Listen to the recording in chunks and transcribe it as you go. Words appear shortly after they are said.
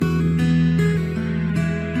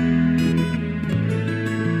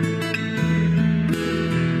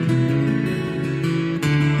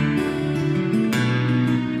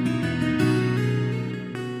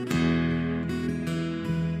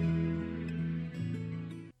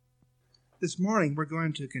This morning we're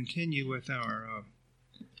going to continue with our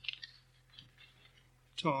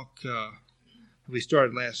talk we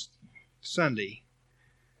started last Sunday,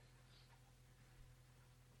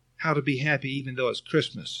 how to be happy even though it's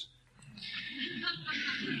Christmas.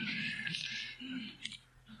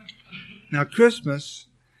 Now Christmas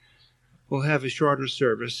will have a shorter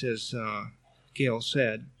service, as Gail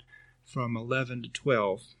said, from 11 to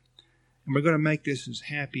 12. And we're going to make this as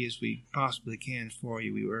happy as we possibly can for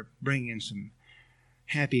you. We were bringing in some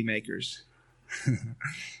happy makers.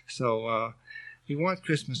 So we want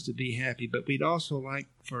Christmas to be happy, but we'd also like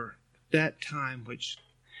for that time which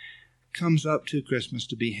comes up to Christmas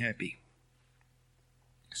to be happy.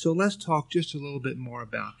 So let's talk just a little bit more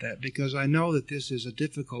about that, because I know that this is a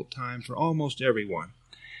difficult time for almost everyone.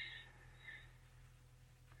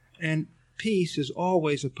 And peace is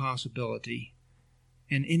always a possibility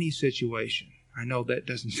in any situation. I know that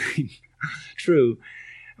doesn't seem true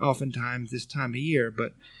oftentimes this time of year,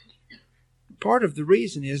 but part of the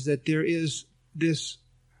reason is that there is this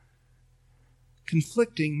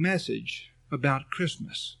conflicting message about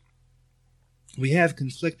Christmas. We have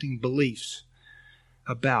conflicting beliefs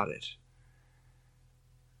about it.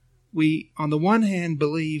 We, on the one hand,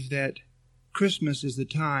 believe that Christmas is the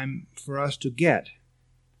time for us to get.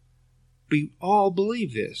 We all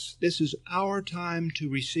believe this. This is our time to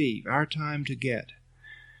receive, our time to get,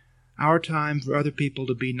 our time for other people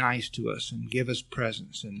to be nice to us and give us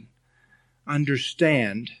presents and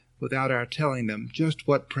understand, without our telling them, just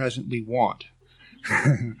what present we want.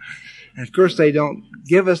 And of course they don't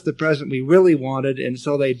give us the present we really wanted, and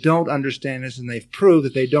so they don't understand us, and they've proved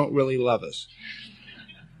that they don't really love us.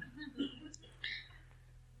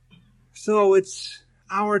 So it's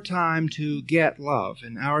our time to get love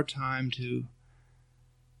and our time to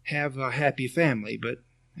have a happy family. But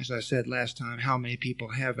as I said last time, how many people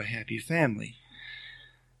have a happy family?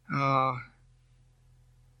 And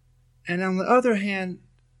on the other hand,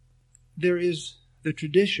 there is the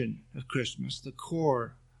tradition of Christmas, the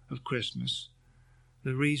core of Christmas,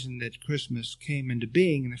 the reason that Christmas came into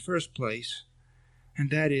being in the first place,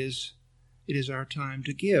 and that is, it is our time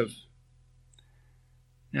to give.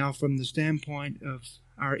 Now, from the standpoint of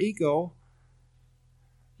our ego,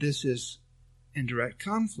 this is in direct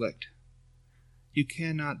conflict. You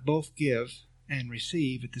cannot both give and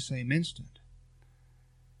receive at the same instant.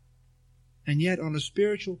 And yet, on a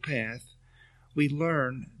spiritual path, we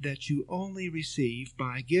learn that you only receive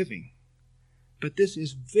by giving. But this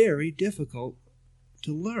is very difficult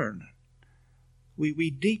to learn.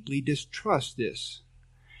 We deeply distrust this.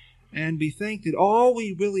 And we think that all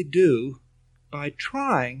we really do by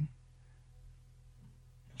trying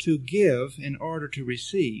to give in order to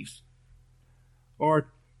receive, or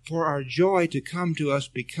for our joy to come to us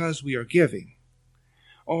because we are giving,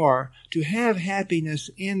 or to have happiness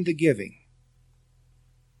in the giving,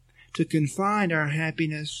 to confine our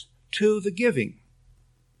happiness to the giving,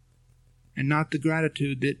 and not the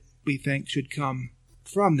gratitude that we think should come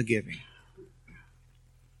from the giving.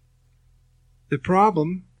 The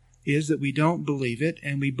problem is that we don't believe it,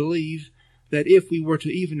 and we believe that if we were to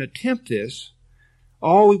even attempt this,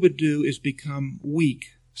 all we would do is become weak,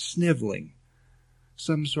 sniveling,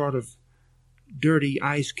 some sort of dirty,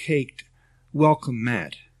 ice-caked welcome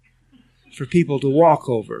mat for people to walk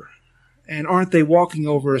over. And aren't they walking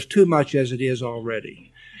over us too much as it is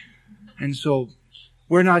already? And so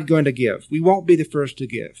we're not going to give. We won't be the first to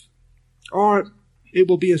give. Or it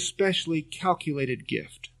will be a specially calculated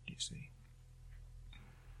gift, you see.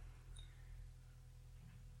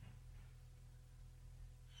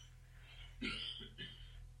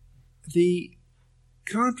 The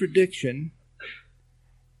contradiction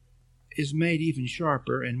is made even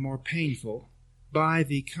sharper and more painful by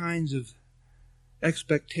the kinds of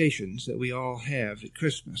expectations that we all have at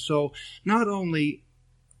Christmas. So not only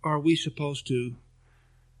are we supposed to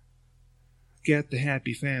get the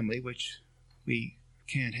happy family, which we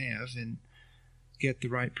can't have, and get the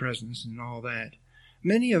right presents and all that,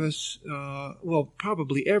 many of us,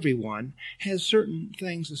 probably everyone, has certain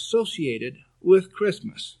things associated with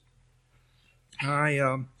Christmas. I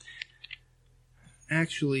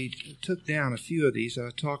actually took down a few of these. I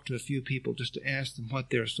talked to a few people just to ask them what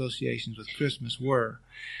their associations with Christmas were.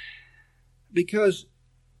 Because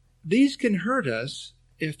these can hurt us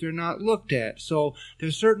if they're not looked at. So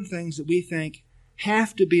there's certain things that we think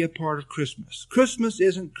have to be a part of Christmas. Christmas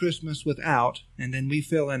isn't Christmas without, and then we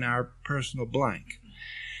fill in our personal blank.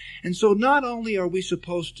 And so not only are we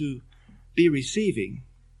supposed to be receiving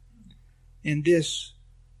in this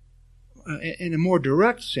in a more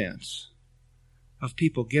direct sense of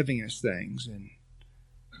people giving us things and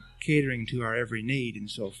catering to our every need and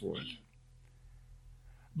so forth,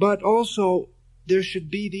 But also, there should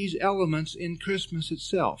be these elements in Christmas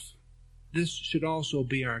itself. This should also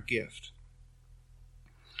be our gift.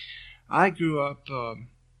 I grew up,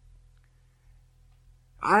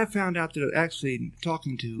 I found out that actually,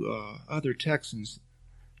 talking to other Texans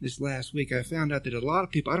this last week, I found out that a lot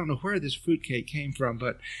of people, I don't know where this fruitcake came from,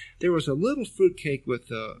 but there was a little fruitcake with,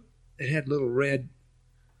 it had little red,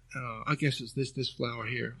 I guess it's this flower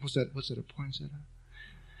here. What's that, a poinsettia?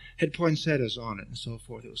 Had poinsettias on it and so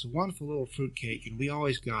forth. It was a wonderful little fruitcake, and we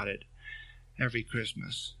always got it every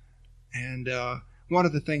Christmas. And one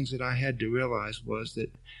of the things that I had to realize was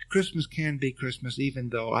that Christmas can be Christmas even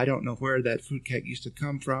though I don't know where that fruitcake used to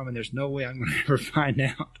come from, and there's no way I'm going to ever find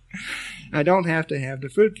out. I don't have to have the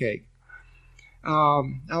fruitcake. I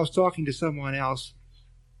was talking to someone else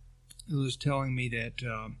who was telling me that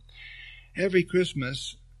every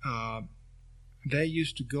Christmas they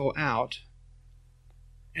used to go out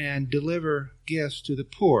and deliver gifts to the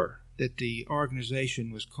poor, that the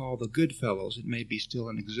organization was called the Goodfellows. It may be still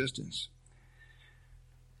in existence.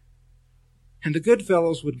 And the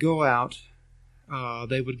Goodfellows would go out,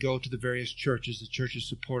 they would go to the various churches, the churches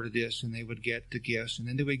supported this, and they would get the gifts, and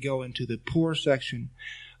then they would go into the poor section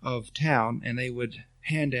of town, and they would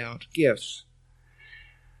hand out gifts.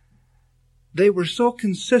 They were so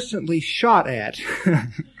consistently shot at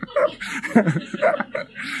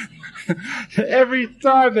every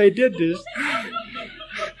time they did this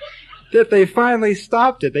that they finally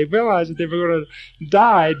stopped it. They realized that they were going to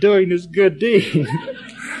die doing this good deed.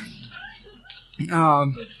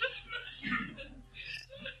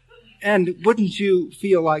 And wouldn't you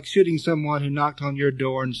feel like shooting someone who knocked on your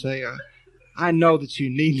door and say, I know that you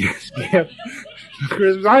need this gift.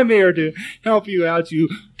 Christmas, I'm here to help you out, you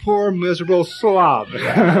poor, miserable slob.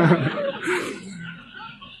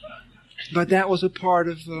 But that was a part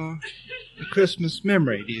of the Christmas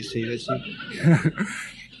memory, do you see? Isn't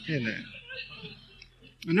it?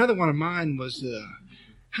 Another one of mine was,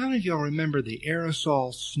 how many of y'all remember the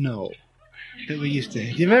aerosol snow that we used to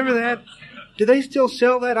have? Do you remember that? Do they still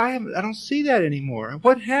sell that? I don't see that anymore.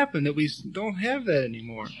 What happened that we don't have that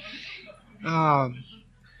anymore?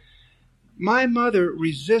 My mother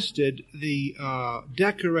resisted the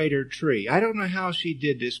decorator tree. I don't know how she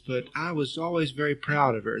did this, but I was always very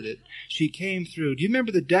proud of her that she came through. Do you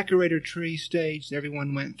remember the decorator tree stage?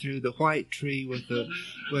 Everyone went through the white tree with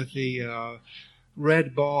the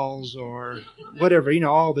red balls or whatever,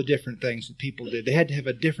 all the different things that people did. They had to have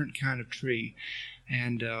a different kind of tree,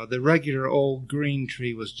 and the regular old green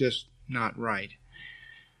tree was just not right.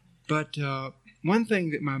 But one thing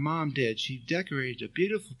that my mom did, she decorated a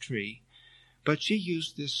beautiful tree, but she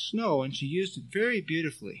used this snow, and she used it very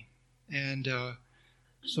beautifully. And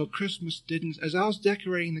so Christmas didn't, as I was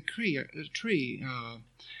decorating the tree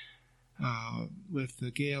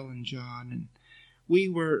with Gail and John, and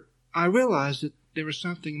I realized that there was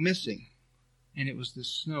something missing, and it was the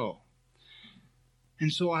snow.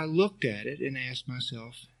 And so I looked at it and asked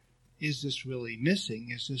myself, is this really missing?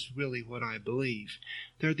 Is this really what I believe?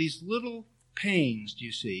 There are these little pains,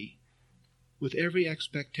 you see, with every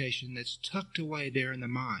expectation that's tucked away there in the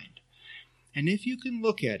mind. And if you can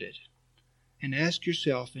look at it and ask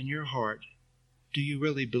yourself in your heart, do you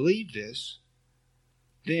really believe this?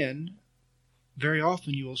 Then very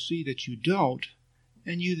often you will see that you don't,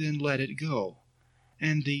 and you then let it go.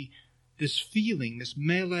 And this feeling, this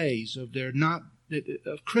malaise of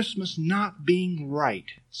of Christmas not being right,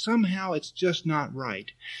 somehow it's just not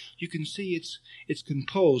right. You can see it's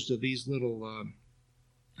composed of these little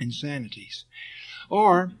insanities.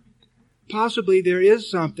 Or possibly there is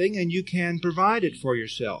something and you can provide it for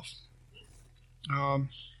yourself.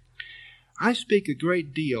 I speak a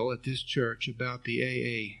great deal at this church about the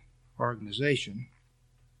AA organization,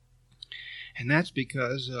 and that's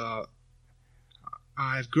because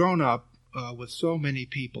I've grown up with so many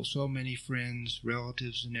people, so many friends,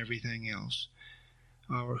 relatives, and everything else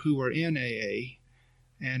who are in AA,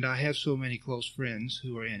 and I have so many close friends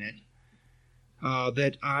who are in it,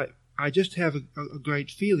 that I just have a great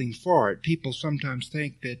feeling for it. People sometimes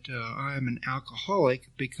think that I am an alcoholic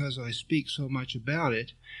because I speak so much about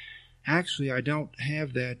it. Actually, I don't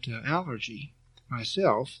have that allergy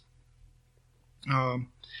myself.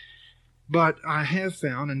 But I have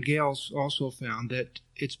found, and Gail's also found, that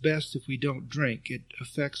it's best if we don't drink. It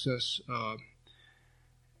affects us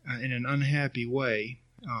in an unhappy way.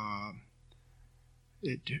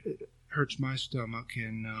 It hurts my stomach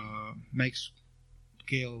and makes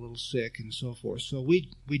Gail a little sick and so forth. So we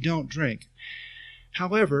don't drink.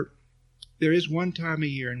 However, there is one time a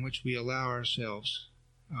year in which we allow ourselves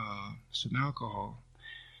some alcohol,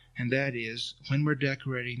 and that is when we're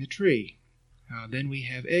decorating the tree. Then we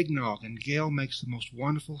have eggnog, and Gail makes the most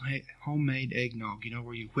wonderful homemade eggnog,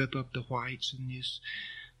 where you whip up the whites and you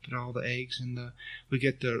put all the eggs in we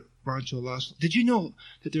get the Rancho Las. Did you know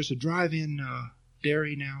that there's a drive-in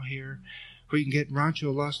dairy now here where you can get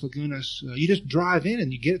Rancho Las Lagunas? You just drive in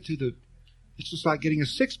and you get it through it's just like getting a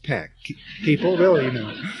six-pack, people, really,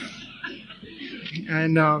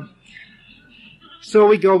 And so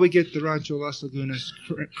we get the Rancho Las Lagunas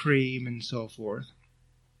cream and so forth.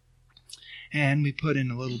 And we put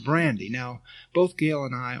in a little brandy. Now, both Gail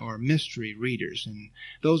and I are mystery readers, and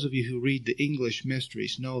those of you who read the English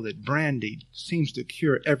mysteries know that brandy seems to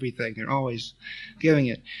cure everything. They're always giving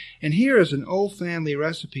it. And here is an old family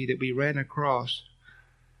recipe that we ran across.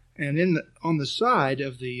 And on the side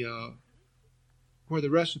of the where the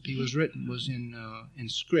recipe was written was in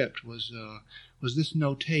script was this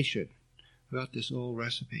notation about this old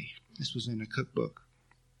recipe. This was in a cookbook.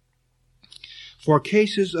 For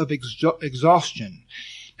cases of exhaustion.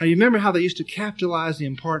 Now, you remember how they used to capitalize the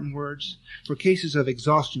important words? For cases of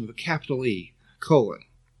exhaustion with a capital E, colon.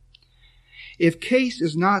 If case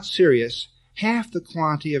is not serious, half the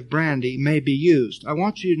quantity of brandy may be used. I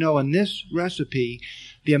want you to know in this recipe,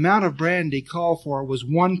 the amount of brandy called for was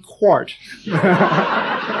 1 quart.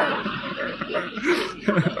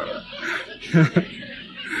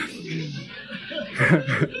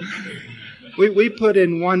 We put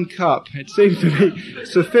in 1 cup. It seems to be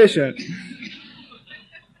sufficient.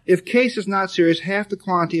 If case is not serious, half the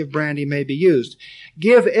quantity of brandy may be used.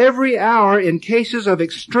 Give every hour in cases of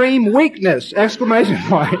extreme weakness! Exclamation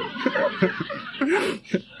point.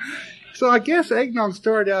 So I guess eggnog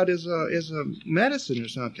started out as a medicine or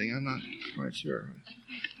something. I'm not quite sure.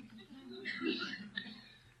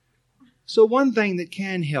 So one thing that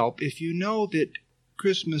can help, if you know that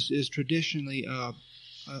Christmas is traditionally a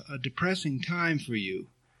depressing time for you,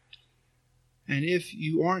 and if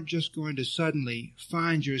you aren't just going to suddenly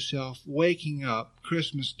find yourself waking up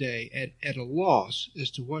Christmas Day at a loss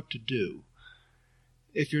as to what to do,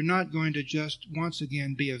 if you're not going to just once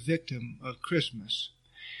again be a victim of Christmas,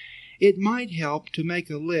 it might help to make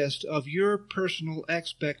a list of your personal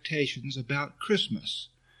expectations about Christmas.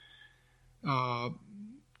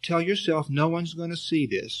 Tell yourself no one's going to see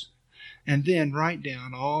this, and then write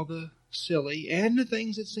down all the silly and the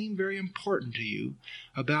things that seem very important to you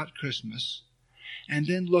about Christmas, and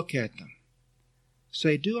then look at them.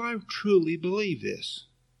 Say, do I truly believe this?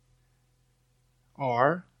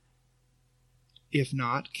 Or, if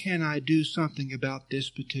not, can I do something about this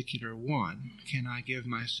particular one? Can I give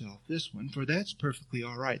myself this one? For that's perfectly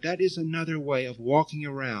all right. That is another way of walking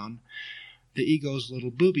around the ego's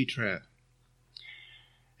little booby trap.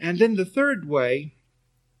 And then the third way,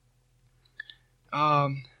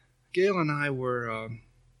 Gail and I were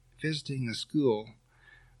visiting a school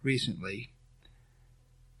recently,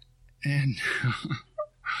 and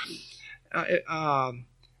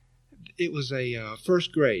it was a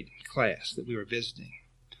first grade class that we were visiting.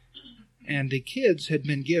 And the kids had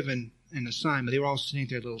been given an assignment. They were all sitting at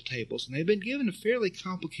their little tables, and they'd been given a fairly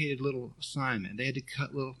complicated little assignment. They had to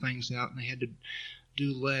cut little things out, and they had to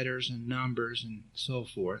do letters and numbers and so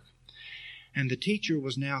forth. And the teacher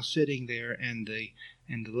was now sitting there, and the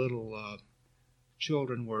little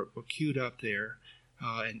children were queued up there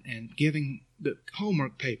and giving the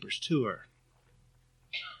homework papers to her.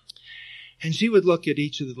 And she would look at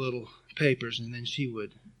each of the little papers, and then she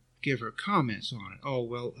would give her comments on it. Oh,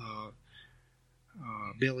 well,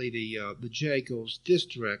 Billy, the J goes this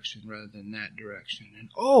direction rather than that direction. And,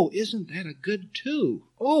 oh, isn't that a good 2?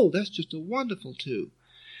 Oh, that's just a wonderful 2.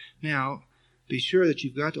 Now, be sure that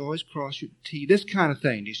you've got to always cross your T. This kind of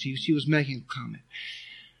thing. You see, she was making a comment.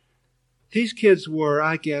 These kids were,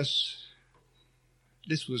 I guess,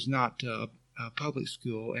 this was not a public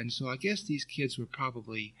school, and so I guess these kids were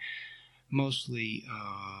probably mostly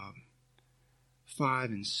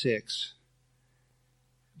 5 and 6.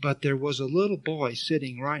 But there was a little boy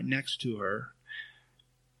sitting right next to her,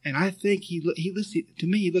 and I think he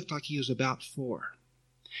looked like he was about 4.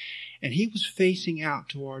 And he was facing out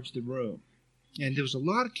towards the room. And there was a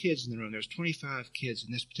lot of kids in the room. There was 25 kids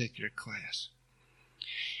in this particular class.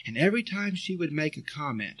 And every time she would make a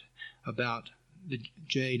comment about the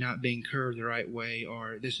J not being curved the right way,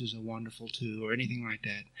 or this is a wonderful 2, or anything like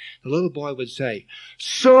that, the little boy would say,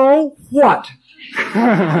 "So what?"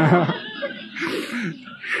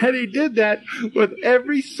 And he did that with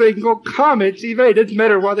every single comment she made. It didn't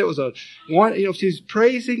matter whether it was if she was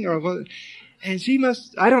praising or whether. And she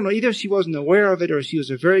must, I don't know, either she wasn't aware of it or she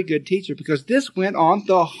was a very good teacher, because this went on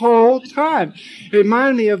the whole time. It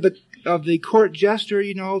reminded me of the court jester,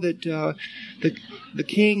 that the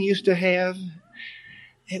king used to have.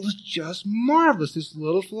 It was just marvelous, this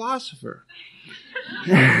little philosopher.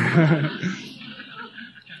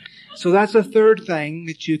 So that's a third thing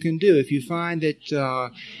that you can do. If you find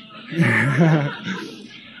that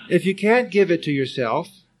if you can't give it to yourself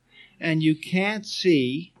and you can't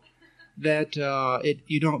see that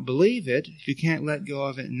you don't believe it, if you can't let go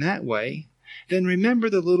of it in that way, then remember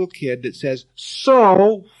the little kid that says,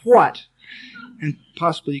 "So what?" And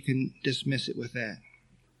possibly you can dismiss it with that.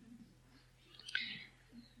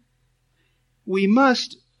 We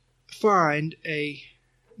must find a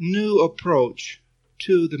new approach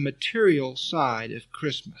to the material side of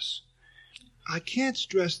Christmas. I can't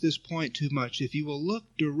stress this point too much. If you will look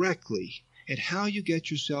directly at how you get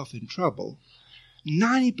yourself in trouble,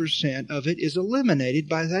 90% of it is eliminated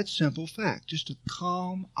by that simple fact. Just a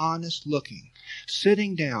calm, honest looking,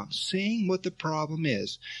 sitting down, seeing what the problem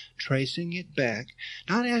is, tracing it back,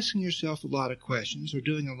 not asking yourself a lot of questions or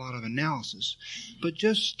doing a lot of analysis, but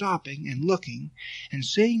just stopping and looking and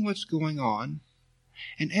seeing what's going on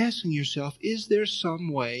and asking yourself, is there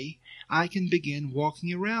some way I can begin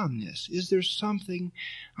walking around this? Is there something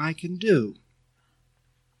I can do?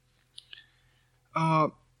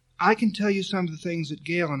 I can tell you some of the things that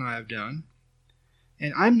Gail and I have done,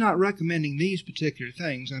 and I'm not recommending these particular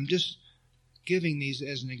things. I'm just giving these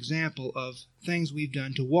as an example of things we've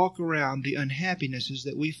done to walk around the unhappinesses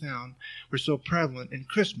that we found were so prevalent in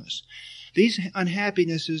Christmas. These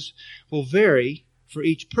unhappinesses will vary for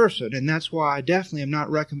each person, and that's why I definitely am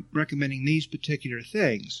not recommending these particular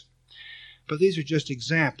things. But these are just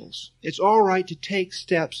examples. It's all right to take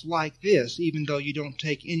steps like this, even though you don't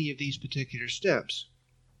take any of these particular steps.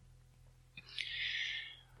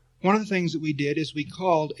 One of the things that we did is we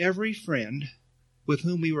called every friend with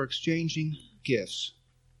whom we were exchanging gifts.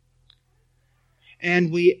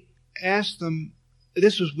 And we asked them,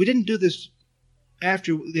 we didn't do this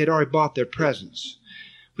after they had already bought their presents.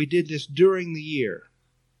 We did this during the year,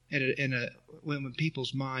 when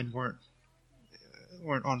people's mind weren't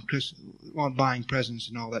on buying presents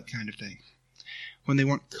and all that kind of thing, when they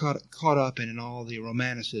weren't caught up in all the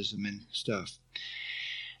romanticism and stuff.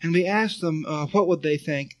 And we asked them what would they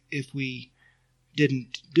think if we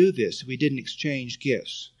didn't do this, if we didn't exchange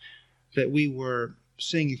gifts, that we were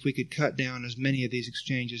seeing if we could cut down as many of these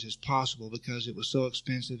exchanges as possible because it was so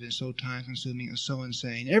expensive and so time-consuming and so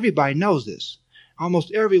insane. Everybody knows this.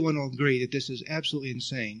 Almost everyone will agree that this is absolutely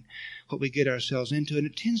insane, what we get ourselves into, and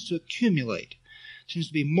it tends to accumulate. It tends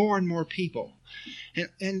to be more and more people.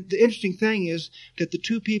 And the interesting thing is that the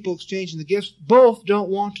two people exchanging the gifts both don't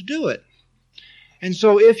want to do it. And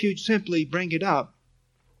so if you simply bring it up,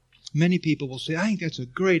 many people will say, I think that's a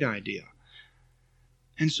great idea.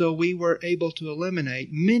 And so we were able to eliminate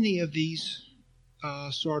many of these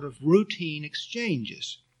sort of routine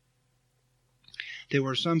exchanges. There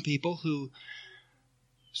were some people who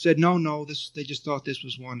said, no, they just thought this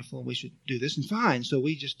was wonderful, we should do this, and fine, so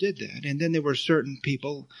we just did that. And then there were certain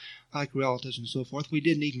people, like relatives and so forth, we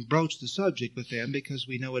didn't even broach the subject with them because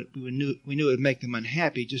we knew it would make them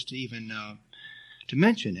unhappy just to even to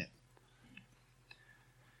mention it.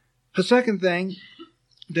 The second thing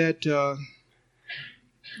that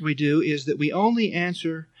we do is that we only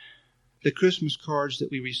answer the Christmas cards that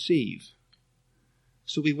we receive.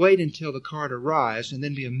 So we wait until the card arrives, and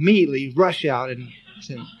then we immediately rush out and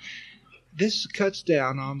say, this cuts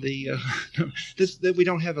down on that we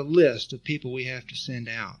don't have a list of people we have to send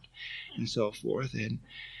out and so forth. And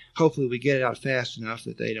hopefully we get it out fast enough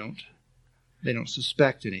that they don't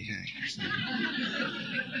suspect anything. So.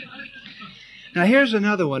 Now here's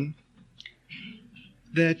another one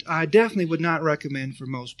that I definitely would not recommend for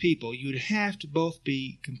most people. You'd have to both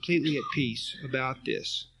be completely at peace about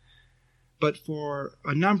this. But for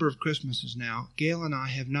a number of Christmases now, Gail and I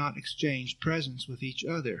have not exchanged presents with each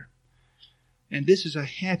other. And this is a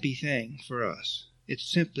happy thing for us.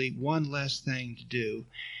 It's simply one less thing to do.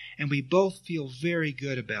 And we both feel very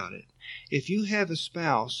good about it. If you have a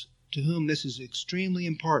spouse to whom this is extremely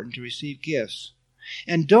important to receive gifts,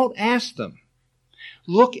 and don't ask them,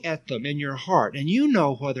 look at them in your heart, and you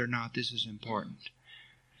know whether or not this is important,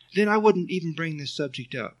 then I wouldn't even bring this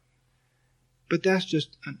subject up. But that's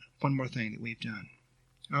just one more thing that we've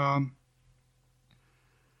done.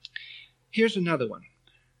 Here's another one.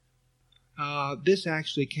 This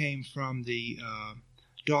actually came from the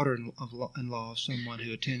daughter-in-law of someone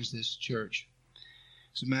who attends this church.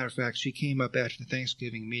 As a matter of fact, she came up after the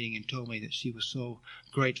Thanksgiving meeting and told me that she was so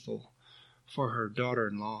grateful for her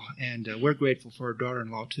daughter-in-law. And we're grateful for her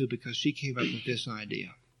daughter-in-law, too, because she came up with this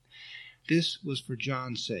idea. This was for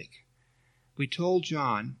John's sake. We told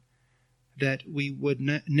John that we would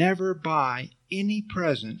never buy any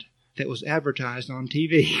present that was advertised on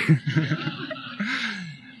TV.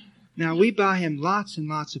 Now, we buy him lots and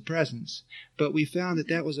lots of presents, but we found that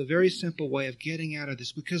that was a very simple way of getting out of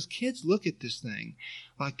this, because kids look at this thing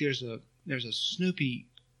like there's a Snoopy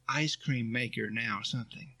ice cream maker now or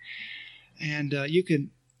something. And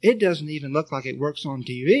it doesn't even look like it works on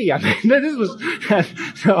TV.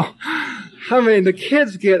 I mean, the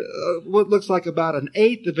kids get what looks like about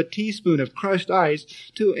 1/8 of a teaspoon of crushed ice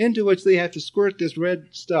into which they have to squirt this red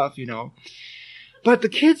stuff, But the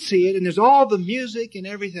kids see it, and there's all the music and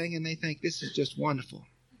everything, and they think this is just wonderful.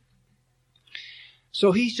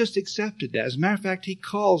 So he's just accepted that. As a matter of fact, he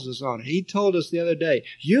calls us on it. He told us the other day,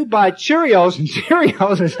 you buy Cheerios, and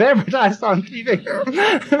Cheerios is advertised on TV.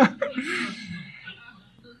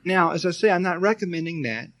 Now, as I say, I'm not recommending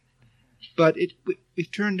that, but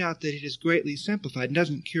we've turned out that it is greatly simplified. It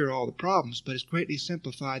doesn't cure all the problems, but it's greatly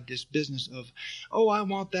simplified this business of, I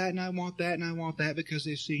want that, and I want that, and I want that, because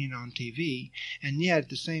they've seen it on TV. And yet, at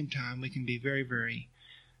the same time, we can be very, very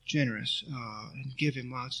generous and give him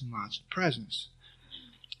lots and lots of presents.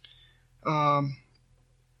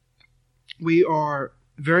 We are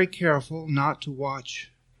very careful not to watch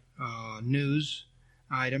news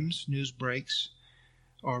items, news breaks,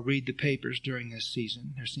 or read the papers during this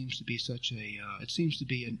season. There seems to be it seems to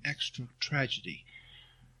be an extra tragedy,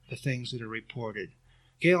 the things that are reported.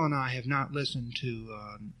 Gail and I have not listened to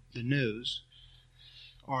the news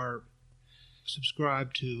or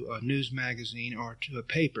subscribed to a news magazine or to a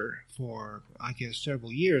paper for, I guess,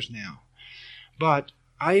 several years now. But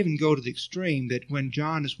I even go to the extreme that when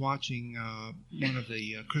John is watching one of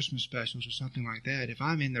the Christmas specials or something like that, if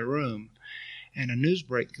I'm in the room and a news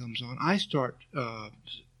break comes on, I start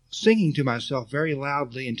singing to myself very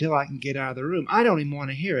loudly until I can get out of the room. I don't even want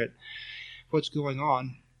to hear it, what's going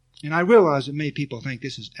on. And I realize that many people think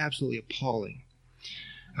this is absolutely appalling.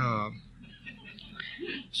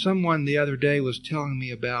 Someone the other day was telling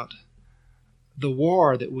me about the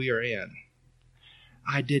war that we are in.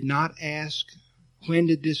 I did not ask, when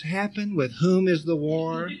did this happen? With whom is the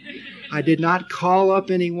war? I did not call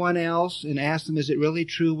up anyone else and ask them, is it really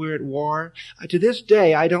true we're at war? To this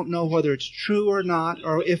day, I don't know whether it's true or not,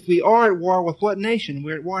 or if we are at war, with what nation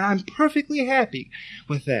we're at war, and I'm perfectly happy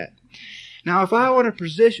with that. Now, if I were in a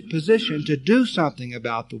position to do something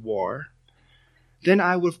about the war, then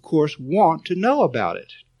I would, of course, want to know about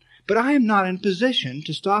it. But I am not in position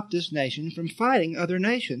to stop this nation from fighting other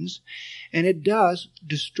nations, and it does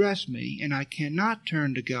distress me, and I cannot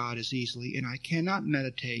turn to God as easily, and I cannot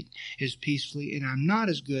meditate as peacefully, and I'm not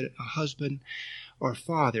as good a husband or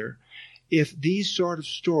father if these sort of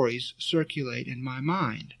stories circulate in my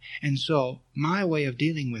mind. And so my way of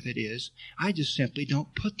dealing with it is I just simply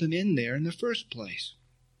don't put them in there in the first place.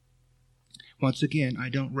 Once again, I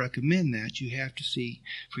don't recommend that. You have to see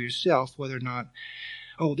for yourself whether or not,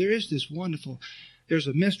 there's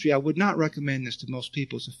a mystery. I would not recommend this to most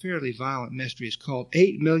people. It's a fairly violent mystery. It's called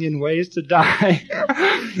 8 Million Ways to Die.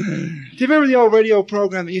 Do you remember the old radio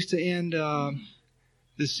program that used to end,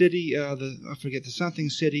 the city, the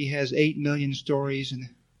something city has 8 million stories?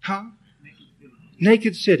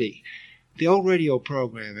 Naked City. The old radio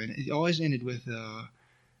program. And it always ended with,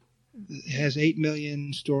 it has 8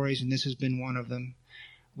 million stories, and this has been one of them.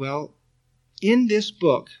 Well, in this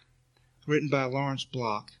book, written by Lawrence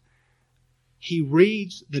Block, he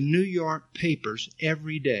reads the New York papers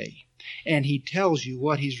every day, and he tells you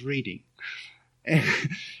what he's reading.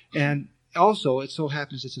 And also, it so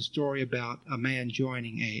happens it's a story about a man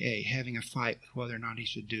joining AA, having a fight with whether or not he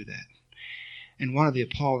should do that. And one of the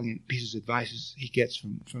appalling pieces of advice he gets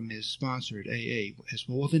from his sponsor at AA is,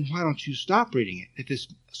 well, then why don't you stop reading it if this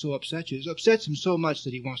so upsets you? It upsets him so much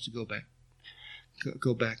that he wants to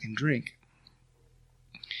go back and drink.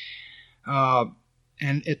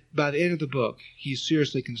 And by the end of the book, he's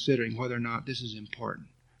seriously considering whether or not this is important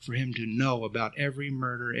for him to know about every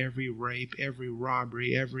murder, every rape, every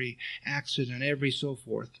robbery, every accident, every so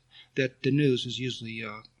forth that the news is usually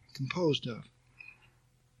composed of.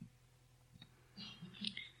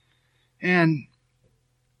 And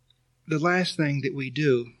the last thing that we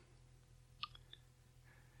do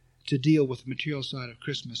to deal with the material side of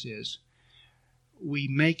Christmas is we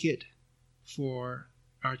make it for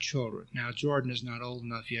our children. Now, Jordan is not old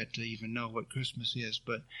enough yet to even know what Christmas is,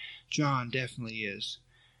 but John definitely is.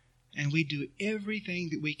 And we do everything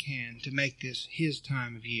that we can to make this his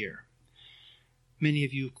time of year. Many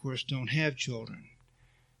of you, of course, don't have children.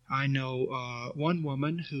 I know one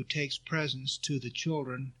woman who takes presents to the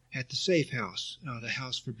children at the Safe House, the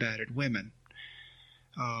house for battered women.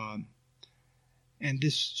 And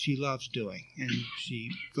this she loves doing, and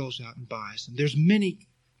she goes out and buys them. There's many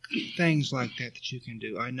things like that you can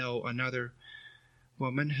do. I know another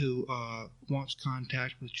woman who wants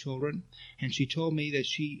contact with children, and she told me that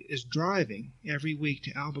she is driving every week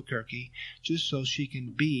to Albuquerque just so she can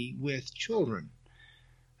be with children.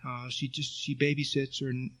 She babysits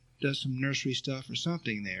or does some nursery stuff or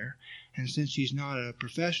something there, and since she's not a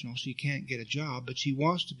professional, she can't get a job, but she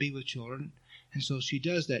wants to be with children, and so she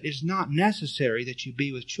does that. It's not necessary that you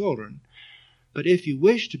be with children, but if you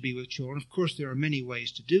wish to be with children, of course there are many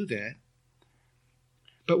ways to do that.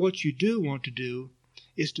 But what you do want to do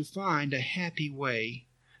is to find a happy way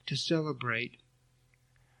to celebrate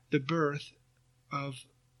the birth of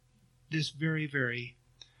this very, very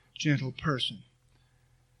gentle person,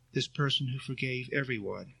 this person who forgave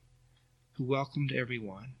everyone, who welcomed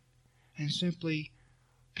everyone, and simply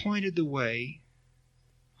pointed the way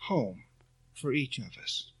home for each of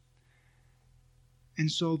us.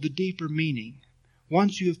 And so the deeper meaning,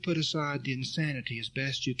 once you have put aside the insanity as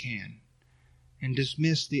best you can, and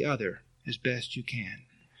dismiss the other as best you can,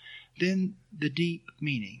 then the deep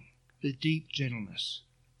meaning, the deep gentleness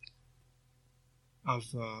of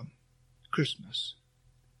Christmas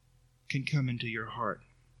can come into your heart.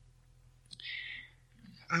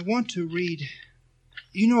 I want to read,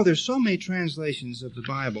 there's so many translations of the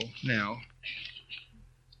Bible now.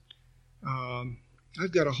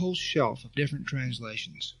 I've got a whole shelf of different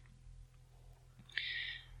translations.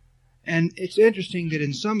 And it's interesting that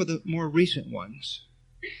in some of the more recent ones,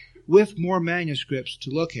 with more manuscripts to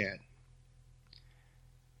look at,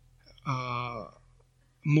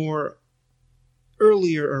 more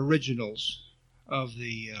earlier originals of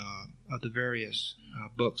the various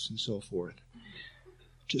books and so forth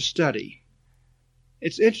to study.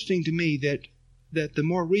 It's interesting to me that the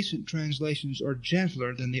more recent translations are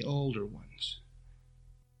gentler than the older ones.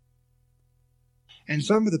 And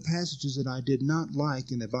some of the passages that I did not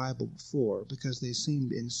like in the Bible before because they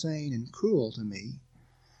seemed insane and cruel to me,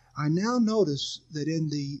 I now notice that in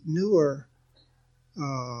the newer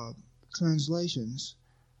translations,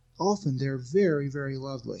 often they're very, very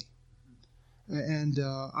lovely. And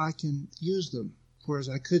I can use them, whereas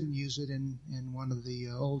I couldn't use it in one of the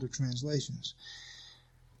older translations.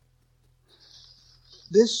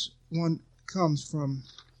 This one comes from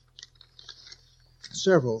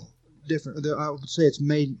several different, I would say it's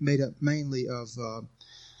made up mainly of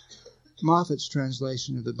Moffat's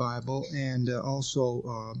translation of the Bible and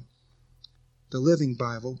also the Living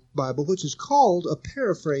Bible, which is called a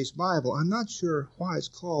paraphrased Bible. I'm not sure why it's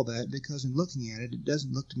called that, because in looking at it, it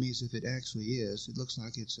doesn't look to me as if it actually is. It looks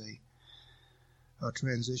like it's a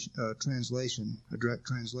translation, a direct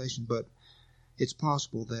translation, but it's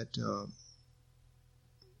possible that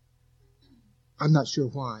I'm not sure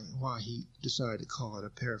why he decided to call it a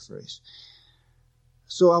paraphrase.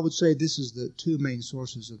 So I would say this is the two main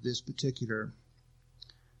sources of this particular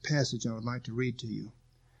passage I would like to read to you.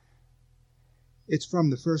 It's from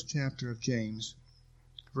the first chapter of James,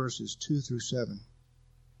 verses 2 through 7.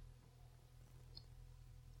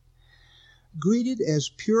 Greet it as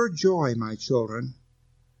pure joy, my children,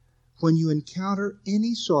 when you encounter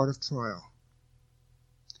any sort of trial.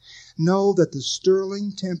 Know that the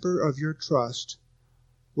sterling temper of your trust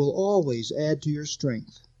will always add to your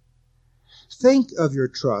strength. Think of your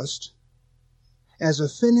trust as a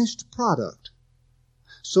finished product,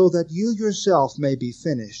 so that you yourself may be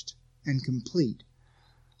finished and complete,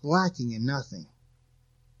 lacking in nothing.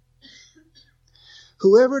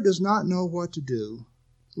 Whoever does not know what to do,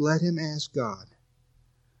 let him ask God,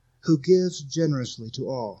 who gives generously to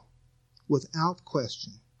all, without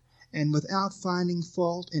question, and without finding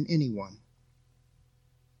fault in anyone.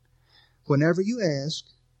 Whenever you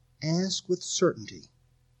ask with certainty,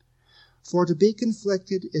 for to be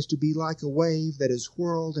conflicted is to be like a wave that is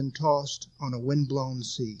whirled and tossed on a wind-blown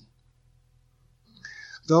sea.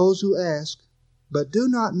 Those who ask, but do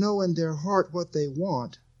not know in their heart what they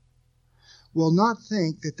want, will not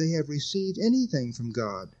think that they have received anything from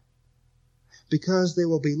God, because they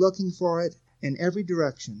will be looking for it in every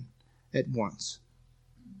direction at once.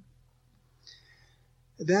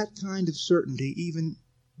 That kind of certainty, even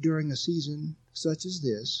during a season such as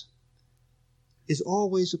this, is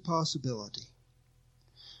always a possibility.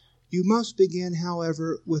 You must begin,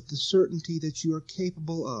 however, with the certainty that you are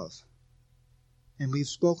capable of. And we've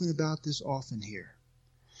spoken about this often here.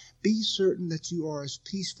 Be certain that you are as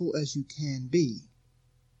peaceful as you can be.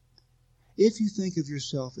 If you think of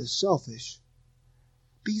yourself as selfish,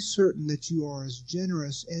 be certain that you are as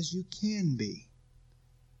generous as you can be.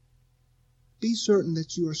 Be certain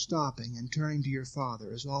that you are stopping and turning to your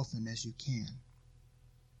Father as often as you can.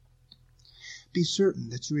 Be certain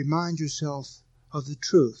that you remind yourself of the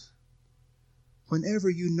truth whenever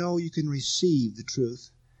you know you can receive the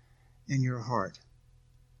truth in your heart.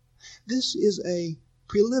 This is a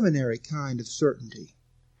preliminary kind of certainty.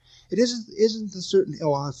 It isn't the certainty.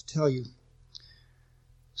 Oh, I'll have to tell you.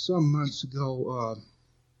 Some months ago,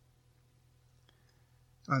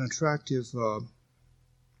 an attractive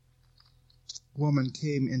woman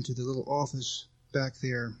came into the little office back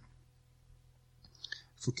there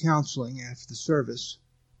for counseling after the service,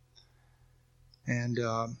 and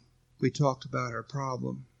we talked about her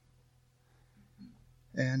problem,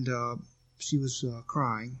 and she was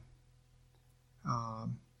crying,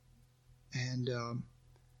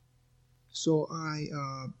 so I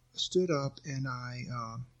stood up, and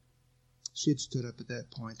she had stood up at that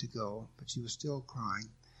point to go, but she was still crying.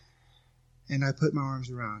 And I put my arms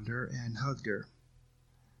around her and hugged her.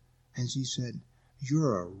 And she said,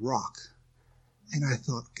 "You're a rock." And I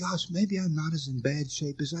thought, gosh, maybe I'm not as in bad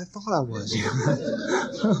shape as I thought I was.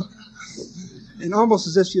 And almost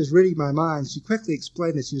as if she was reading my mind, she quickly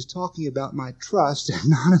explained that she was talking about my trust and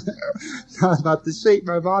not about the shape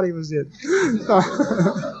my body was in.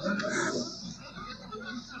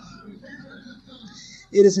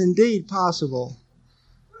 It is indeed possible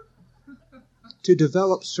to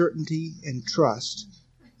develop certainty and trust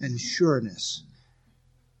and sureness.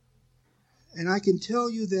 And I can tell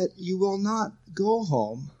you that you will not go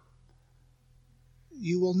home.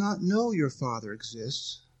 You will not know your Father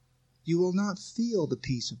exists. You will not feel the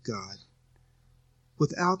peace of God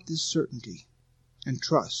without this certainty and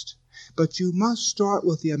trust. But you must start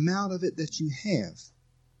with the amount of it that you have.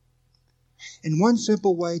 And one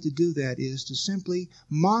simple way to do that is to simply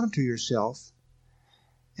monitor yourself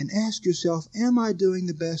and ask yourself, am I doing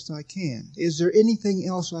the best I can? Is there anything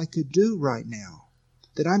else I could do right now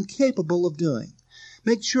that I'm capable of doing?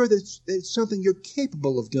 Make sure that it's something you're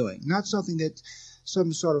capable of doing, not something that's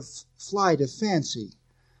some sort of flight of fancy.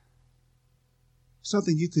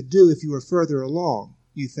 Something you could do if you were further along,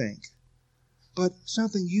 you think. But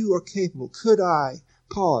something you are capable. Could I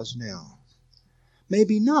pause now?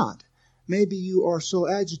 Maybe not. Maybe you are so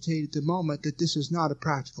agitated at the moment that this is not a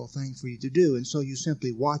practical thing for you to do, and so you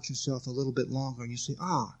simply watch yourself a little bit longer and you say,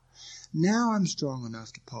 now I'm strong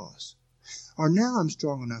enough to pause. Or now I'm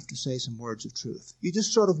strong enough to say some words of truth. You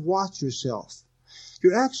just sort of watch yourself.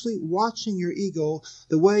 You're actually watching your ego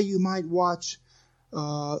the way you might watch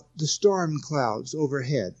the storm clouds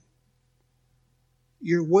overhead.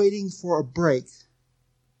 You're waiting for a break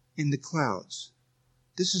in the clouds.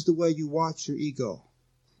 This is the way you watch your ego.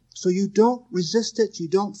 So you don't resist it, you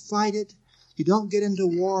don't fight it, you don't get into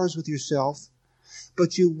wars with yourself,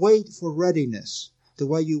 but you wait for readiness, the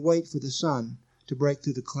way you wait for the sun to break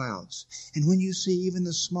through the clouds. And when you see even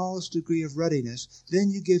the smallest degree of readiness,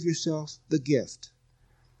 then you give yourself the gift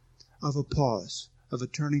of a pause, of a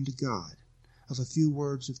turning to God, of a few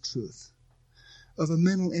words of truth, of a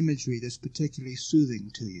mental imagery that's particularly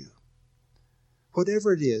soothing to you.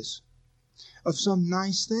 Whatever it is, of some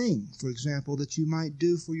nice thing, for example, that you might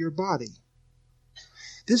do for your body.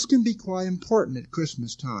 This can be quite important at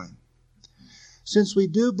Christmas time. Since we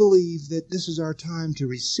do believe that this is our time to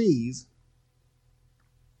receive,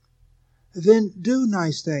 then do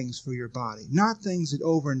nice things for your body. Not things that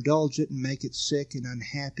overindulge it and make it sick and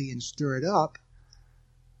unhappy and stir it up,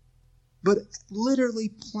 but literally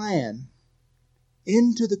plan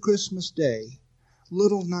into the Christmas day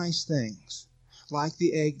little nice things, like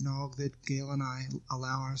the eggnog that Gail and I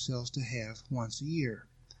allow ourselves to have once a year.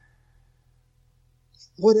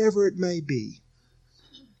 Whatever it may be,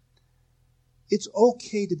 it's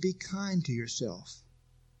okay to be kind to yourself.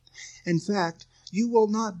 In fact, you will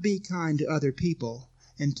not be kind to other people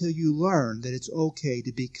until you learn that it's okay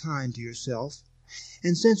to be kind to yourself.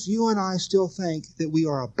 And since you and I still think that we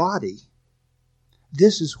are a body,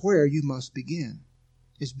 this is where you must begin.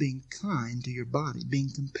 Is being kind to your body,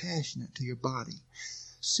 being compassionate to your body,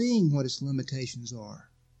 seeing what its limitations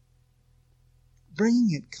are,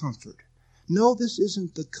 bringing it comfort. No, this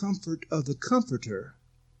isn't the comfort of the Comforter.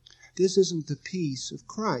 This isn't the peace of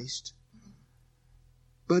Christ,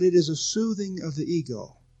 but it is a soothing of the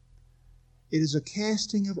ego. It is a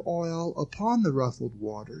casting of oil upon the ruffled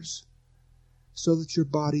waters so that your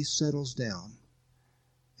body settles down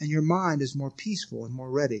and your mind is more peaceful and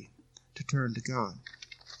more ready to turn to God.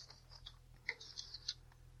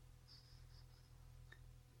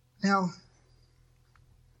 Now,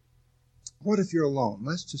 what if you're alone?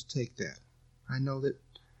 Let's just take that. I know that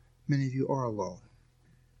many of you are alone.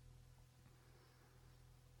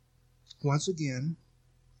 Once again,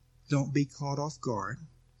 don't be caught off guard.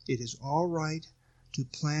 It is all right to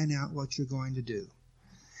plan out what you're going to do.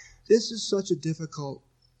 This is such a difficult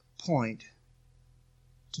point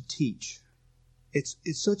to teach. It's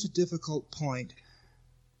such a difficult point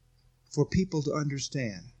for people to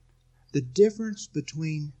understand. The difference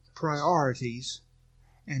between priorities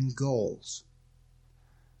and goals.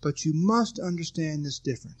 But you must understand this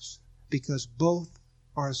difference, because both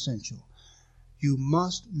are essential. You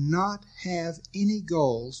must not have any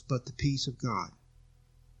goals but the peace of God.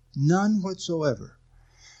 None whatsoever.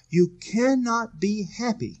 You cannot be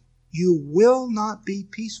happy. You will not be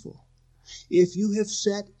peaceful if you have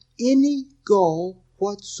set any goal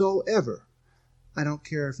whatsoever. I don't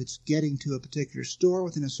care if it's getting to a particular store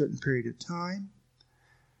within a certain period of time,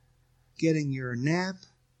 getting your nap,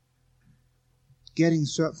 getting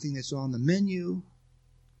something that's on the menu,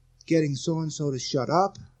 getting so-and-so to shut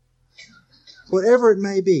up, whatever it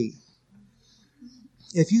may be.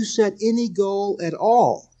 If you set any goal at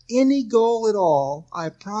all, I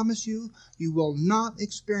promise you, you will not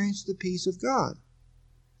experience the peace of God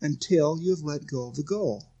until you have let go of the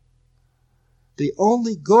goal. The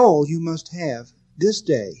only goal you must have this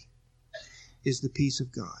day is the peace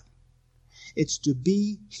of God. It's to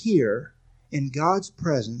be here in God's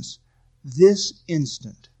presence this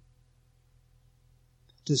instant.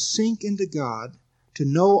 To sink into God, to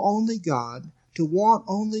know only God, to want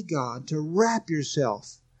only God, to wrap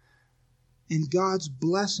yourself in God's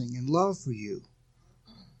blessing and love for you.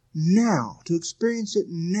 Now, to experience it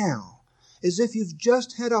now, as if you've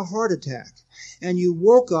just had a heart attack and you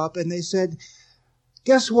woke up and they said,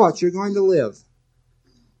 guess what? You're going to live.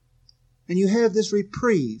 And you have this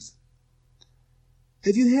reprieve.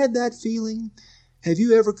 Have you had that feeling? Have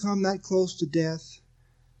you ever come that close to death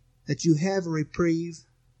that you have a reprieve?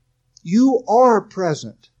 You are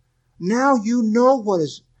present. Now you know what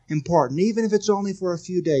is important, even if it's only for a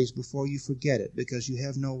few days before you forget it, because you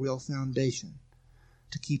have no real foundation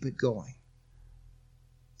to keep it going.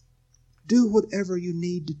 Do whatever you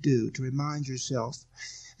need to do to remind yourself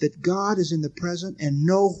that God is in the present and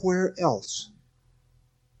nowhere else.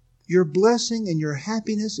 Your blessing and your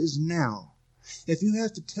happiness is now. If you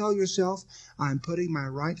have to tell yourself, I'm putting my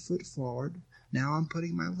right foot forward, now I'm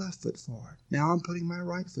putting my left foot forward, now I'm putting my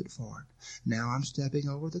right foot forward, now I'm stepping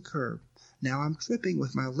over the curb, now I'm tripping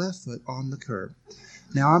with my left foot on the curb,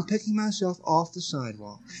 now I'm picking myself off the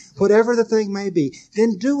sidewalk, whatever the thing may be,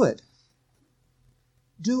 then do it.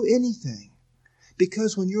 Do anything.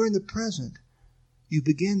 Because when you're in the present, you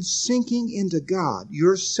begin sinking into God,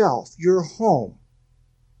 yourself, your home,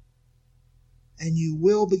 and you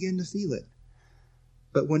will begin to feel it.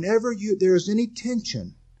 But whenever there is any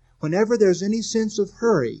tension, whenever there's any sense of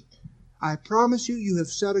hurry, I promise you, you have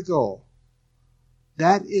set a goal.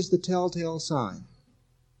 That is the telltale sign.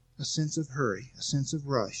 A sense of hurry, a sense of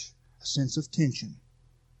rush, a sense of tension.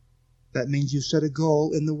 That means you set a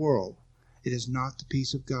goal in the world. It is not the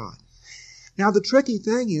peace of God. Now, the tricky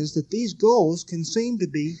thing is that these goals can seem to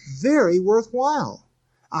be very worthwhile.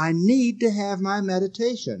 I need to have my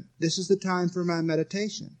meditation. This is the time for my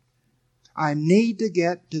meditation. I need to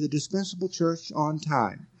get to the dispensable church on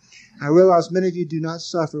time. I realize many of you do not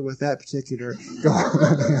suffer with that particular goal.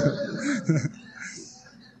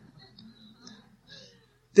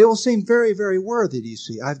 They will seem very, very worthy, do you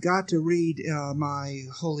see? I've got to read my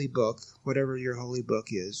holy book, whatever your holy book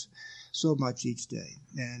is, so much each day.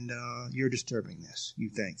 And you're disturbing this, you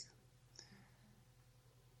think.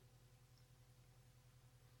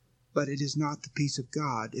 But it is not the peace of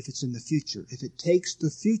God if it's in the future. If it takes the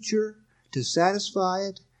future to satisfy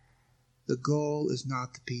it, the goal is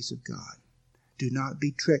not the peace of God. Do not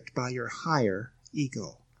be tricked by your higher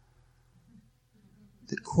ego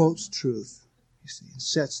that quotes truth, you see, and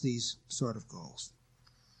sets these sort of goals.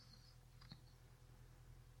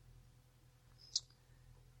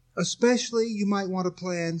 Especially, you might want to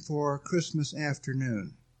plan for Christmas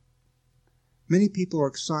afternoon. Many people are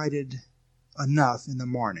excited enough in the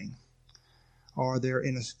morning, or they're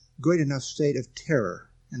in a great enough state of terror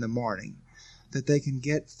in the morning that they can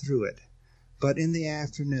get through it. But in the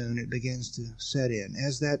afternoon, it begins to set in.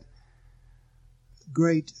 As that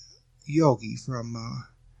great yogi from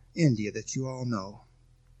India that you all know,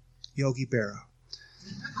 Yogi Berra,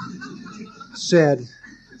 said,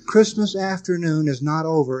 Christmas afternoon is not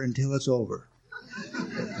over until it's over.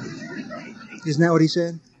 Isn't that what he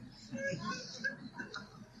said?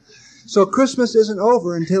 So Christmas isn't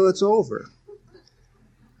over until it's over.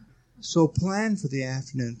 So plan for the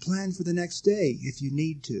afternoon. Plan for the next day if you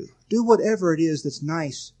need to. Do whatever it is that's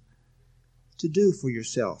nice to do for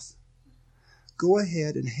yourself. Go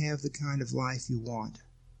ahead and have the kind of life you want.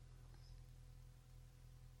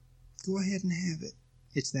 Go ahead and have it.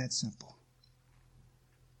 It's that simple.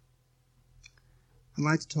 I'd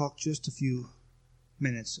like to talk just a few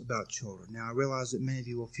minutes about children. Now, I realize that many of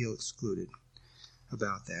you will feel excluded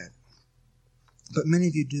about that. But many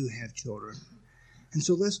of you do have children. And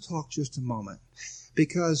so let's talk just a moment.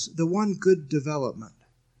 Because the one good development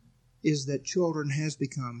is that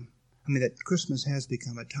that Christmas has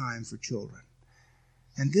become a time for children.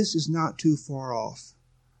 And this is not too far off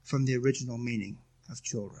from the original meaning of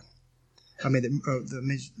children.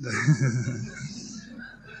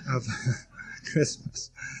 Of Christmas.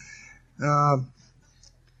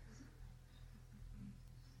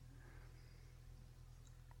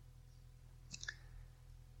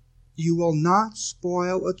 You will not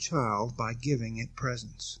spoil a child by giving it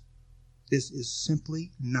presents. This is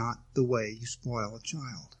simply not the way you spoil a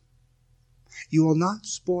child. You will not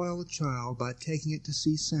spoil a child by taking it to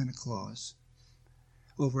see Santa Claus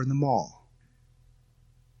over in the mall.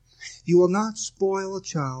 You will not spoil a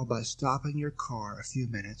child by stopping your car a few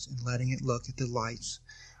minutes and letting it look at the lights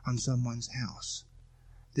on someone's house.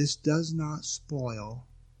 This does not spoil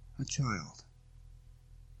a child.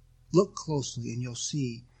 Look closely and you'll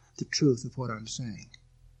see the truth of what I'm saying.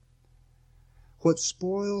 What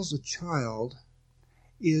spoils a child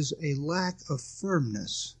is a lack of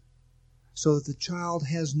firmness, so that the child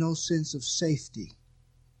has no sense of safety.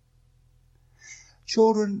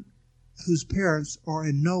 Children whose parents are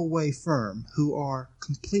in no way firm, who are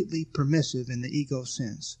completely permissive in the ego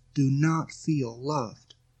sense, do not feel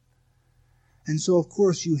loved. And so, of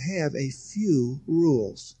course, you have a few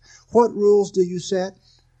rules. What rules do you set?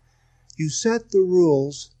 You set the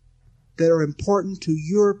rules that are important to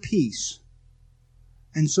your peace.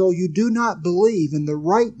 And so you do not believe in the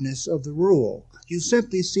rightness of the rule. You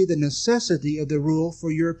simply see the necessity of the rule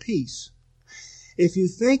for your peace. If you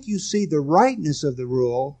think you see the rightness of the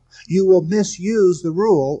rule, you will misuse the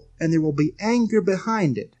rule and there will be anger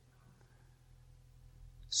behind it.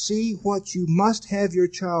 See what you must have your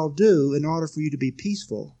child do in order for you to be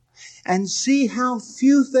peaceful, and see how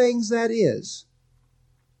few things that is.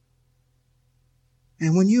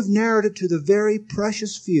 And when you've narrowed it to the very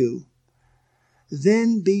precious few,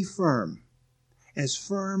 then be firm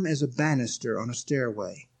as a banister on a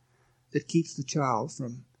stairway that keeps the child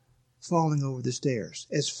from falling over the stairs,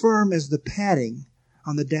 as firm as the padding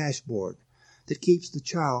on the dashboard that keeps the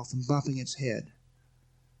child from bumping its head.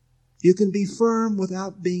 You can be firm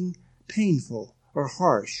without being painful or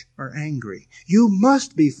harsh or angry. You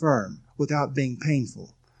must be firm without being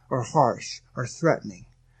painful or harsh or threatening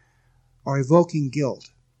or evoking guilt.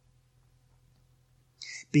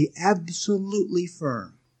 Be absolutely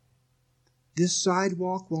firm. This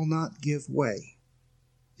sidewalk will not give way.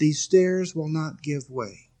 These stairs will not give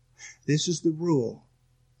way. This is the rule.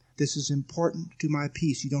 This is important to my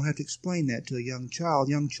peace. You don't have to explain that to a young child.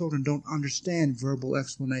 Young children don't understand verbal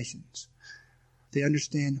explanations. They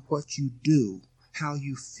understand what you do, how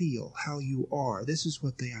you feel, how you are. This is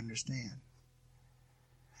what they understand.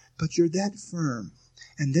 But you're that firm,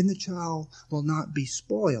 and then the child will not be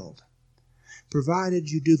spoiled,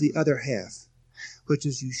 provided you do the other half, which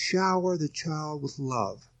is you shower the child with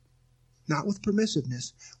love. Not with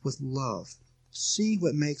permissiveness, with love. See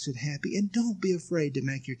what makes it happy, and don't be afraid to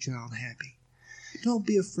make your child happy. Don't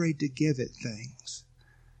be afraid to give it things.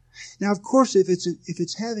 Now, of course, if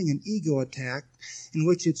it's having an ego attack in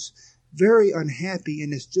which it's very unhappy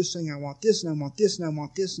and it's just saying, I want this, and I want this, and I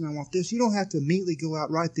want this, and I want this, you don't have to immediately go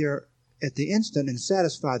out right there at the instant and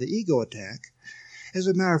satisfy the ego attack. As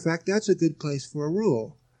a matter of fact, that's a good place for a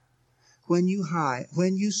rule. When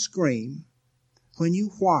you scream, when you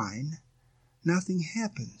whine, nothing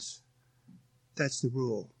happens. That's the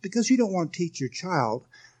rule. Because you don't want to teach your child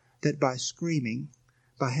that by screaming,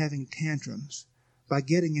 by having tantrums, by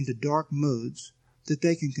getting into dark moods, that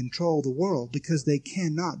they can control the world, because they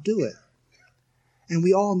cannot do it. And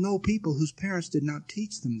we all know people whose parents did not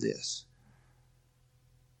teach them this.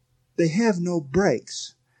 They have no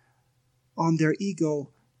brakes on their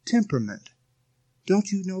ego temperament.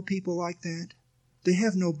 Don't you know people like that? They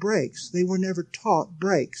have no brakes. They were never taught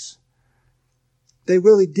brakes. They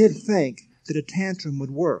really did think that a tantrum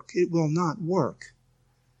would work. It will not work.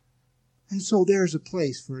 And so there's a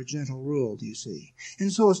place for a gentle rule, do you see?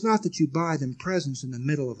 And so it's not that you buy them presents in the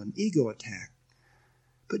middle of an ego attack,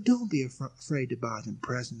 but don't be afraid to buy them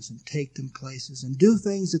presents and take them places and do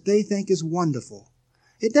things that they think is wonderful.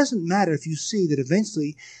 It doesn't matter if you see that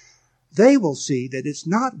eventually they will see that it's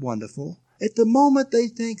not wonderful. At the moment they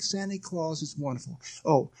think Santa Claus is wonderful.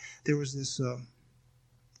 Oh, there was this,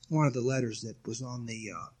 one of the letters that was on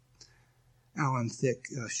the Alan Thicke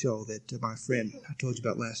show that my friend I told you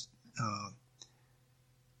about last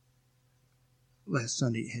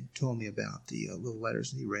Sunday had told me about, the little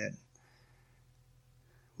letters that he read.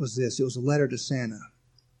 Was this. It was a letter to Santa.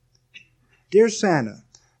 Dear Santa,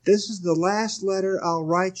 this is the last letter I'll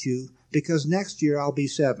write you, because next year I'll be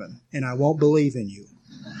 7 and I won't believe in you.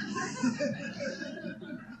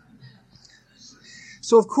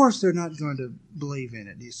 So, of course, they're not going to believe in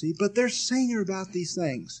it, you see. But they're saying about these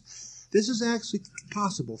things. This is actually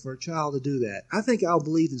possible for a child to do that. I think I'll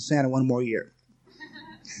believe in Santa one more year.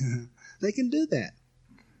 They can do that.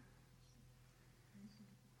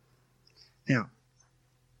 Now,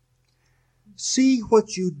 see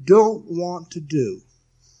what you don't want to do.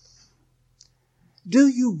 Do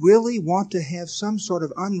you really want to have some sort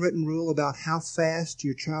of unwritten rule about how fast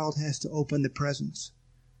your child has to open the presents?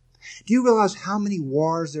 Do you realize how many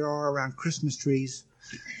wars there are around Christmas trees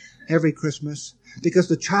every Christmas because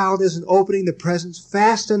the child isn't opening the presents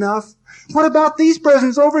fast enough? What about these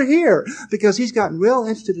presents over here? Because he's gotten real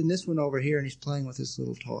interested in this one over here and he's playing with this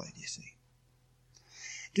little toy, you see.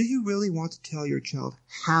 Do you really want to tell your child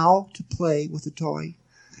how to play with a toy?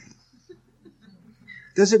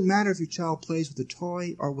 Does it matter if your child plays with the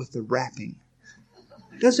toy or with the wrapping?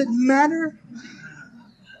 Does it matter?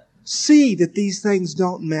 See that these things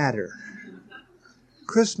don't matter.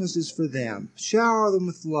 Christmas is for them. Shower them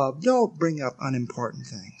with love. Don't bring up unimportant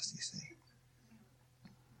things, you see.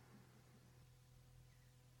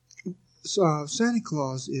 So, Santa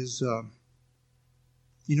Claus is, the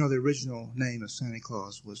original name of Santa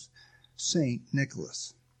Claus was Saint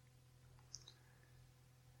Nicholas.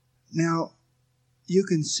 Now, you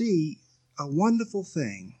can see a wonderful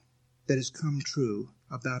thing that has come true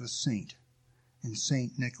about a saint and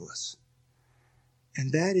Saint Nicholas.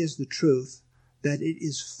 And that is the truth that it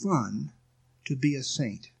is fun to be a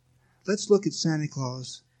saint. Let's look at Santa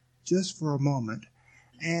Claus just for a moment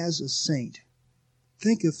as a saint.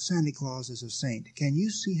 Think of Santa Claus as a saint. Can you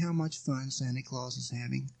see how much fun Santa Claus is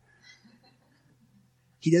having?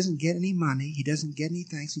 He doesn't get any money. He doesn't get any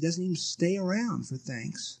thanks. He doesn't even stay around for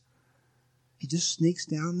thanks. He just sneaks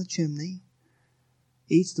down the chimney,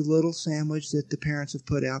 eats the little sandwich that the parents have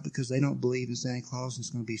put out because they don't believe in Santa Claus, and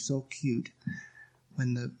it's going to be so cute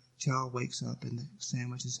when the child wakes up and the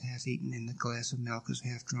sandwich is half eaten and the glass of milk is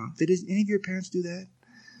half drunk. Did any of your parents do that?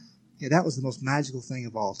 Yeah, that was the most magical thing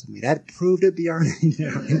of all to me. That proved it beyond any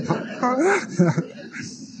doubt.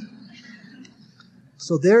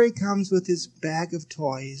 So there he comes with his bag of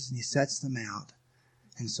toys and he sets them out.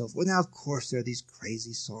 And so forth. Now, of course, there are these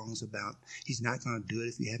crazy songs about he's not going to do it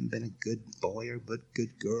if you haven't been a good boy or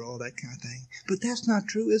good girl, that kind of thing. But that's not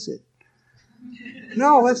true, is it?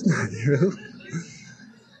 No, that's not true.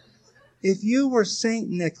 If you were St.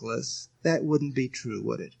 Nicholas, that wouldn't be true,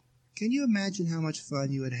 would it? Can you imagine how much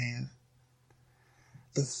fun you would have?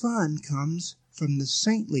 The fun comes from the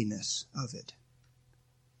saintliness of it.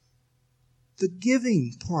 The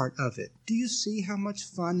giving part of it. Do you see how much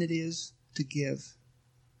fun it is to give?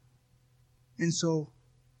 And so,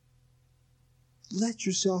 let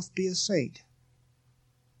yourself be a saint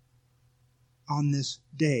on this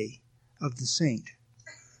day of the saint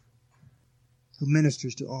who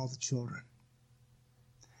ministers to all the children.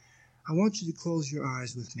 I want you to close your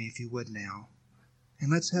eyes with me, if you would now,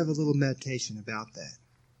 and let's have a little meditation about that.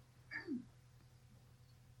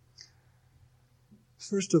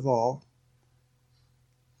 First of all,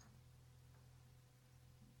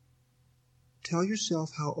 tell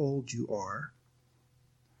yourself how old you are,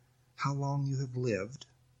 how long you have lived.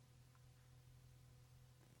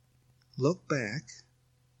 Look back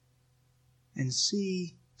and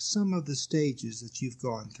see some of the stages that you've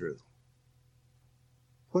gone through.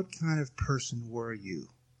 What kind of person were you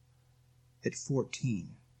at 14,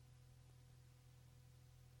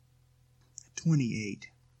 at 28,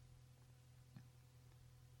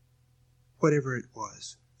 whatever it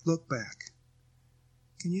was? Look back.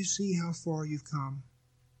 Can you see how far you've come?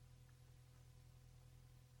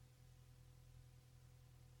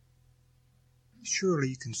 Surely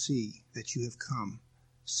you can see that you have come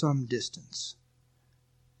some distance.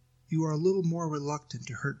 You are a little more reluctant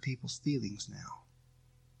to hurt people's feelings now.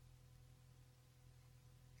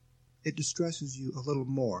 It distresses you a little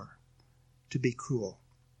more to be cruel.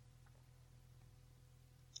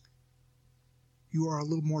 You are a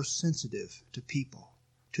little more sensitive to people,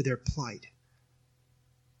 to their plight.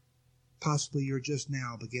 Possibly you're just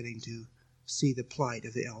now beginning to see the plight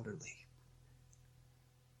of the elderly,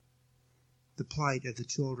 the plight of the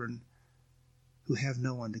children who have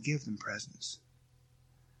no one to give them presents,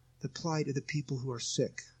 the plight of the people who are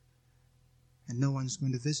sick and no one's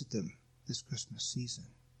going to visit them this Christmas season.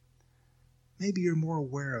 Maybe you're more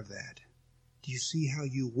aware of that. Do you see how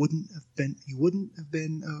you wouldn't have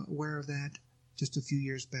been aware of that just a few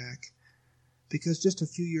years back? Because just a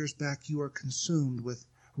few years back you were consumed with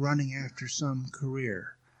running after some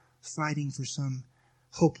career, fighting for some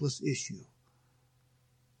hopeless issue,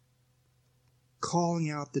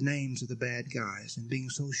 calling out the names of the bad guys and being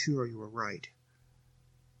so sure you were right,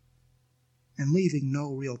 and leaving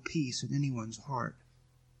no real peace in anyone's heart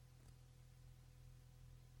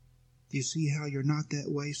Do you see how you're not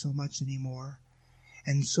that way so much anymore?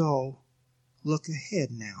 And so, look ahead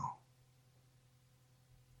now.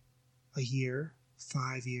 A year,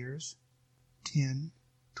 5 years, 10,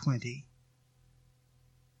 20,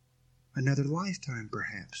 another lifetime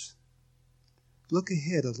perhaps. Look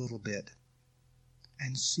ahead a little bit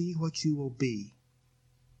and see what you will be.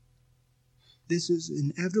 This is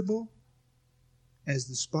inevitable as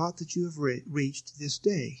the spot that you have reached this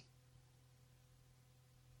day.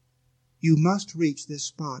 You must reach this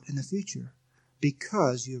spot in the future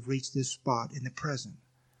because you have reached this spot in the present.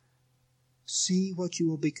 See what you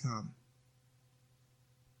will become.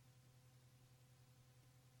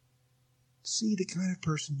 See the kind of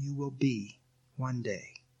person you will be one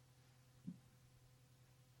day.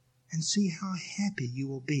 And see how happy you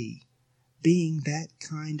will be being that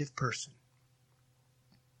kind of person.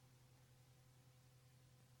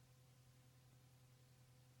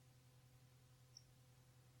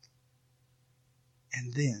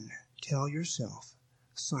 And then tell yourself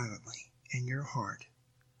silently in your heart,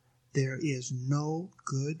 there is no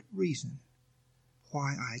good reason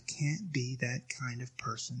why I can't be that kind of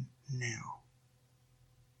person now.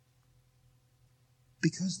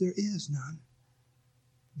 Because there is none.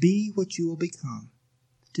 Be what you will become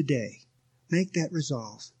today. Make that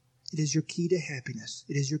resolve. It is your key to happiness.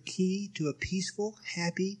 It is your key to a peaceful,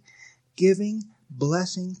 happy, giving,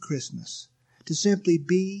 blessing Christmas. To simply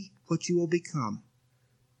be what you will become.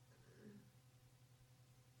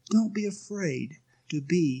 Don't be afraid to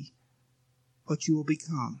be what you will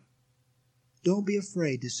become. Don't be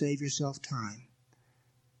afraid to save yourself time.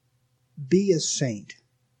 Be a saint.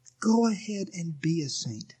 Go ahead and be a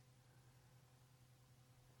saint.